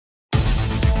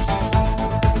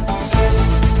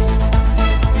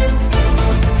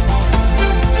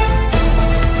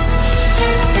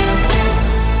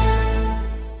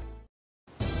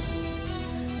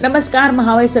नमस्कार,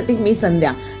 महावाईसाठी मी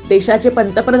संध्या। देशाचे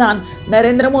पंतप्रधान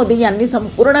नरेंद्र मोदी यांनी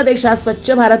संपूर्ण देशात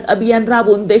स्वच्छ भारत अभियान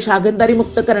राबवून देश हागणदारी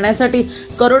मुक्त करण्यासाठी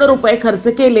करोडो रुपये खर्च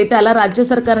केले। त्याला राज्य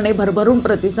सरकारने भरभरून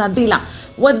प्रतिसाद दिला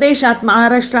व देशात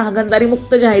महाराष्ट्र हागणदारी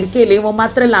मुक्त जाहीर केले। व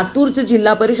मात्र लातूरचे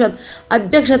जिल्हा परिषद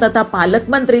अध्यक्ष तथा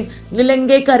पालकमंत्री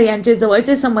निलंगेकर यांचे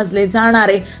जवळचे समजले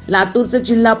जाणारे लातूरचे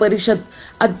जिल्हा परिषद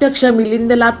अध्यक्ष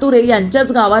मिलिंद लातुरे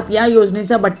यांच्याच गावात या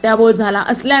योजनेचा बट्ट्याबोळ झाला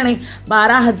असल्याने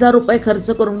 12,000 रुपये खर्च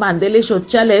करून बांधलेले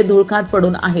शौचालय धुळखात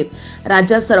पडून आहेत।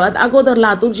 राज्यात सर्वात अगोदर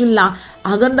लातूर जिल्हा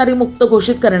हागणदारी मुक्त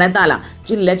घोषित करण्यात आला।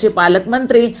 जिल्ह्याचे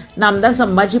पालकमंत्री नामदार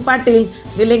संभाजी पाटील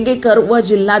निलंगेकर व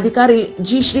जिल्हाधिकारी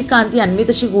जी श्रीकांत यांनी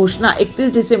तशी घोषणा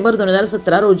 31 डिसेंबर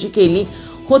 2017 रोजी केली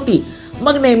होती।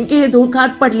 मग नेमके हे धुळखात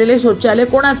पडलेले शौचालय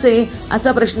कोणाचे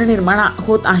असा प्रश्न निर्माण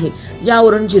होत आहे।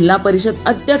 यावरून जिल्हा परिषद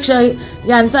अध्यक्ष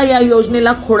यांचा या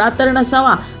योजनेला खोडा तर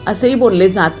नसावा असेही बोलले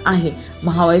जात आहे।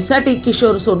 महावाईसाठी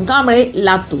किशोर सोनकांबळे,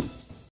 लातूर।